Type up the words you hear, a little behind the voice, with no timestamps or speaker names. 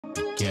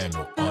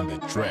piano on the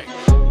track.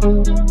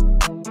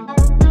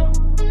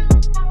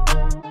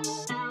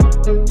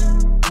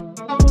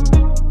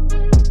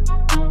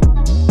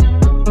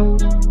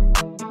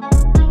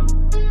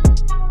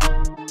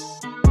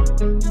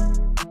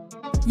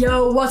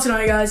 Yo, what's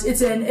going on, guys? It's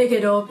an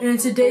Dope, and in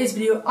today's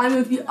video, I'm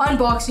going to be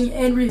unboxing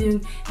and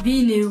reviewing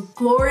the new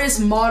glorious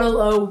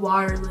Model O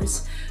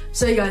wireless.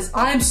 So, you guys,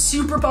 I'm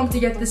super pumped to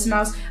get this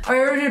mouse. I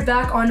ordered it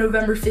back on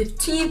November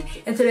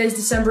 15th, and today is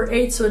December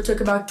 8th, so it took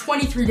about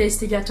 23 days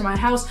to get to my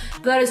house,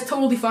 but that is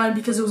totally fine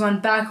because it was on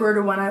back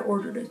order when I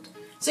ordered it.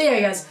 So, yeah,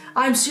 guys,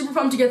 I'm super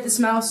pumped to get this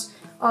mouse.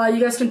 You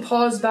guys can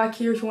pause back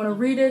here if you want to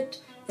read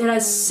it. It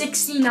has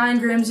 69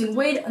 grams in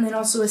weight and then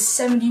also a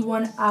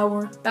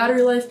 71-hour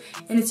battery life,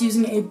 and it's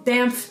using a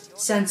BAMF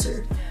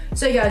sensor.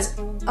 So you guys,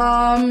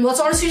 let's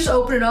honestly just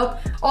open it up.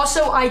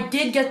 Also, I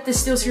did get the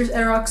SteelSeries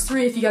Aerox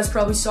 3, if you guys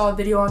probably saw a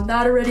video on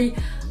that already.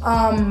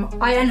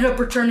 I ended up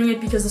returning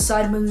it because the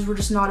side buttons were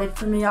just not it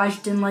for me. I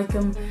just didn't like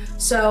them.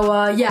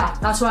 So yeah,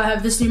 that's why I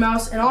have this new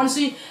mouse. And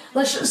honestly,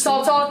 let's just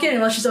stop talking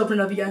and let's just open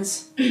it up, you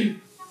guys.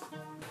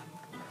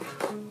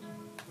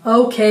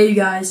 Okay, you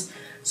guys.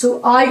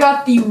 So I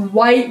got the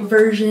white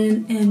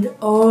version, and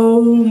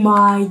oh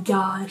my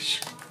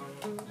gosh.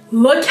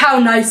 Look how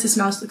nice this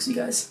mouse looks, you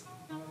guys.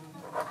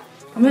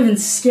 I'm even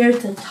scared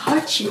to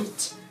touch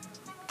it.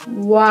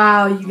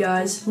 Wow, you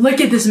guys. Look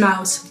at this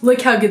mouse.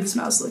 Look how good this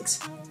mouse looks.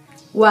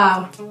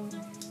 Wow.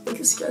 Look at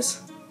this,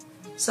 guys.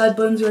 Side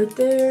buttons right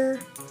there.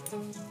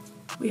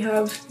 We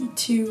have the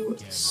two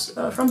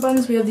front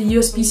buttons. We have the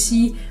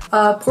USB-C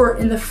port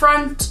in the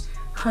front.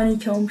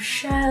 Honeycomb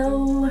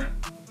shell.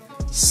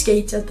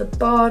 Skates at the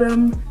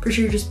bottom. Pretty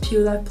sure you just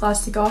peel that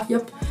plastic off.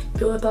 Yep,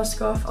 peel that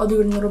plastic off. I'll do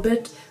it in a little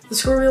bit. The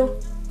scroll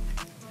wheel.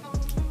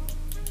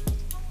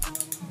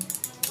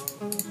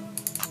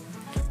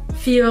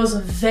 Feels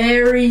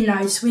very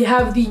nice. We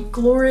have the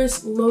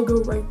glorious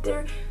logo right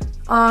there.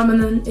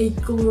 And then a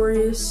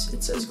glorious,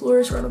 it says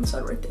glorious right on the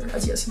side right there,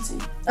 as you guys can see.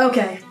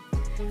 Okay.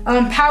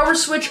 Power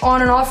switch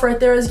on and off right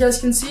there, as you guys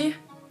can see.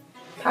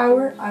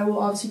 Power, I will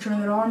obviously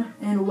turn it on.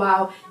 And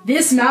wow,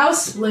 this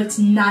mouse looks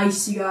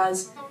nice, you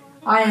guys.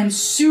 I am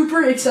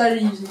super excited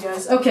to use it,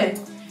 guys. Okay,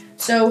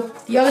 so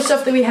the other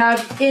stuff that we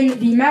have in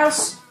the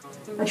mouse,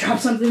 I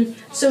dropped something.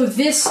 So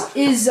this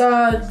is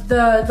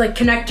the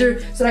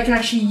connector so that I can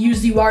actually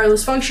use the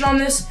wireless function on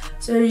this.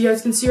 So you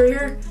guys can see right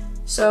here.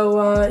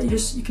 So you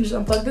can just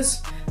unplug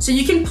this. So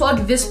you can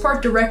plug this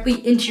part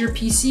directly into your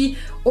PC,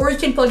 or you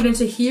can plug it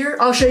into here.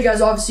 I'll show you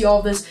guys obviously all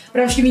of this,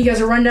 but I'm just giving you guys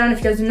a rundown if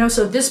you guys didn't know.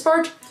 So this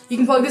part, you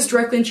can plug this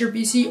directly into your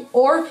PC,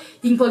 or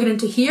you can plug it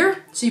into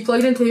here. So you plug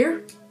it into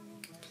here.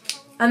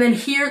 And then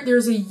here,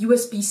 there's a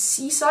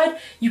USB-C side.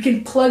 You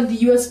can plug the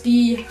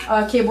USB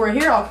cable right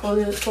here. I'll pull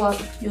out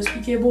the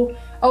USB cable.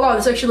 Oh wow,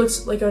 this actually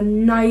looks like a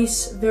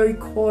nice, very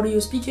quality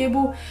USB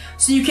cable.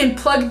 So you can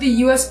plug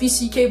the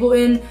USB-C cable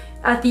in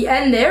at the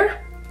end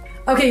there.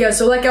 Okay guys,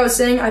 so like I was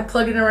saying, I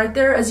plugged it in right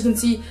there. As you can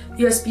see,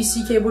 the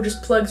USB-C cable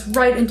just plugs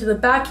right into the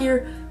back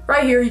here.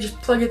 Right here, you just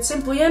plug it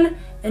simply in,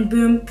 and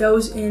boom,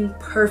 goes in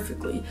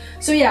perfectly.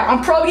 So yeah,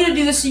 I'm probably gonna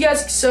do this, you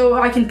guys, so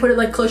I can put it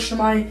like closer to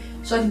my,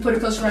 so I can put it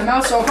closer to my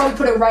mouse. So I'll probably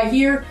put it right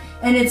here,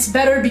 and it's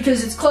better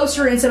because it's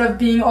closer instead of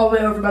being all the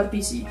way over by the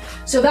PC.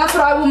 So that's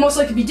what I will most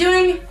likely be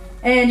doing.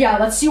 And yeah,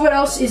 let's see what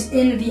else is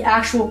in the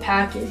actual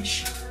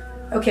package.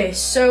 Okay,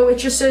 so it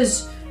just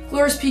says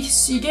Glorious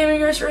PC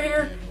Gaming Race right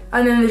here,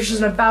 and then there's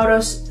just an About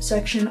Us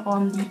section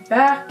on the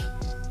back.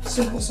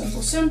 Simple,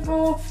 simple,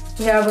 simple.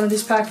 We have one of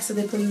these packets that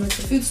they put in like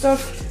the food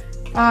stuff.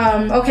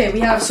 Okay, we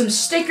have some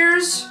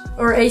stickers,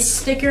 or a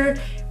sticker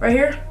right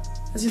here,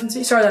 as you can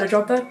see. Sorry that I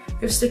dropped that. We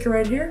have a sticker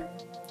right here.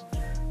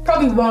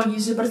 Probably won't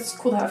use it, but it's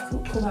cool to have,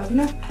 cool to have, you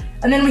know?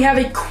 And then we have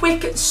a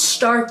quick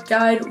start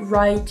guide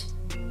right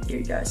here,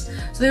 you guys.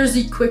 So there's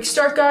the quick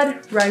start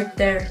guide right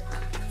there.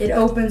 It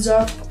opens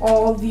up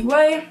all the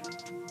way.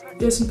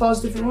 There's some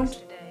pause if you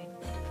want.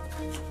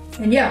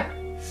 And yeah,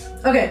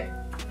 okay.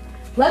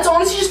 Let's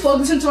honestly just plug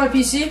this into my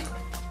PC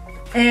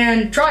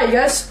and try it, you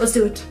guys. Let's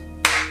do it.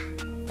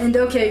 And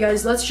okay,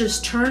 guys, let's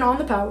just turn on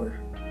the power.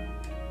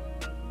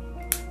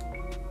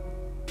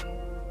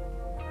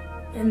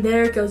 And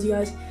there it goes, you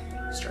guys.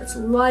 Starts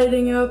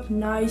lighting up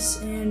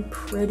nice and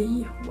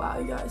pretty. Wow,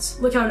 you guys.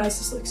 Look how nice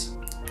this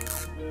looks.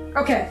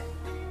 Okay,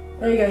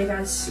 there you go, you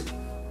guys.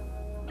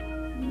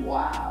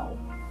 Wow.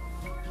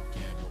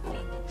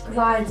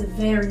 Glides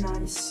very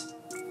nice.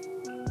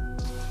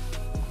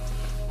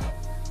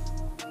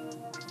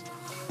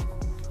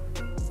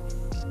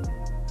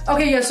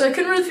 Okay, yeah, so I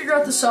couldn't really figure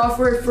out the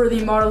software for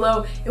the Model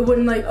O. It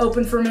wouldn't like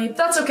open for me.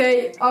 That's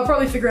okay. I'll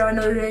probably figure it out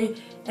another day.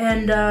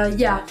 And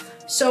yeah,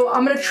 so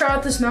I'm gonna try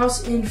out this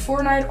mouse in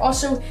Fortnite.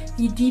 Also,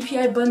 the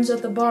DPI button's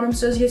at the bottom.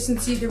 So as you guys can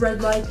see, the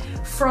red light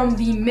from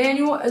the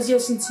manual, as you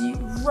guys can see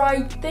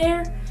right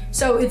there.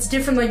 So it's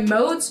different like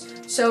modes.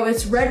 So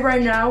it's red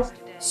right now.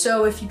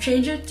 So if you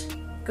change it,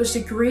 it goes to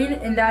green,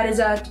 and that is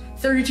at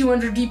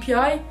 3200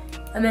 DPI.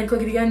 And then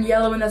click it again,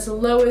 yellow, and that's the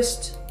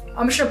lowest.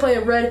 I'm just gonna play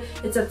it red.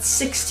 It's at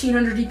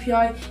 1600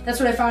 DPI. That's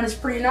what I found is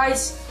pretty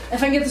nice. If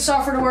I can get the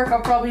software to work,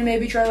 I'll probably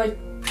maybe try like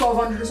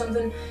 1200 or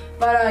something.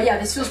 But yeah,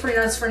 this feels pretty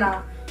nice for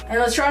now. And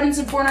let's try it in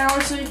some Fortnite,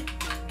 honestly.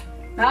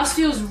 Mouse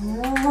feels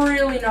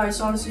really nice,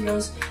 honestly,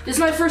 guys. This is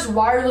my first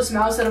wireless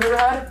mouse that I've ever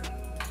had.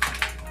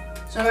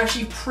 So I'm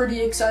actually pretty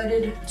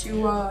excited to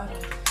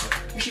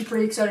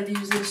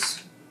use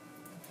this.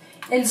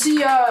 And see,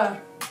 the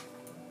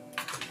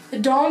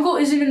dongle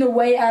isn't in the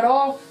way at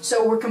all,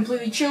 so we're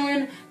completely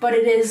chilling, but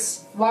it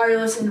is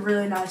wireless and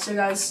really nice. So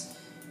guys,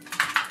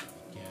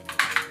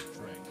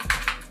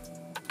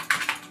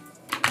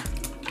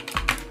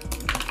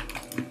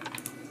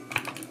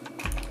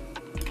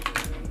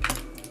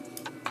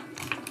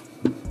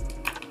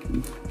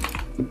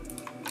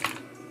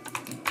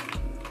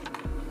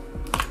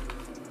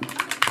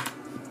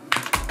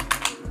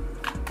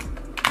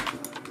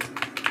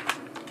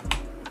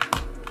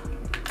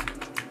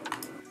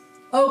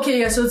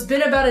 okay, guys, so it's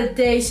been about a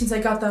day since I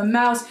got the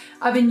mouse.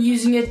 I've been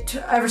using it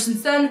ever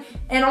since then,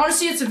 and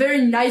honestly, it's a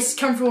very nice,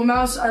 comfortable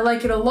mouse. I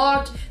like it a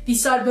lot.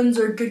 These side buttons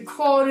are good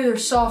quality. They're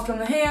soft on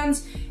the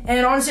hands,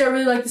 and honestly, I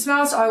really like this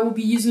mouse. I will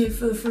be using it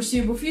for the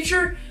foreseeable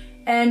future.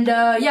 And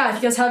yeah, if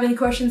you guys have any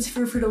questions,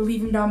 feel free to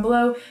leave them down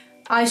below.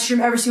 I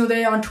stream every single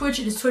day on Twitch.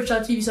 It is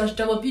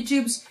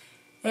twitch.tv/developyoutubes.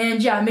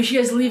 And yeah, make sure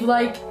you guys leave a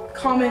like,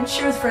 comment,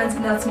 share with friends,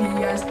 and that's me, you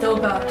guys.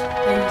 Dope out.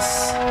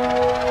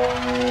 Peace.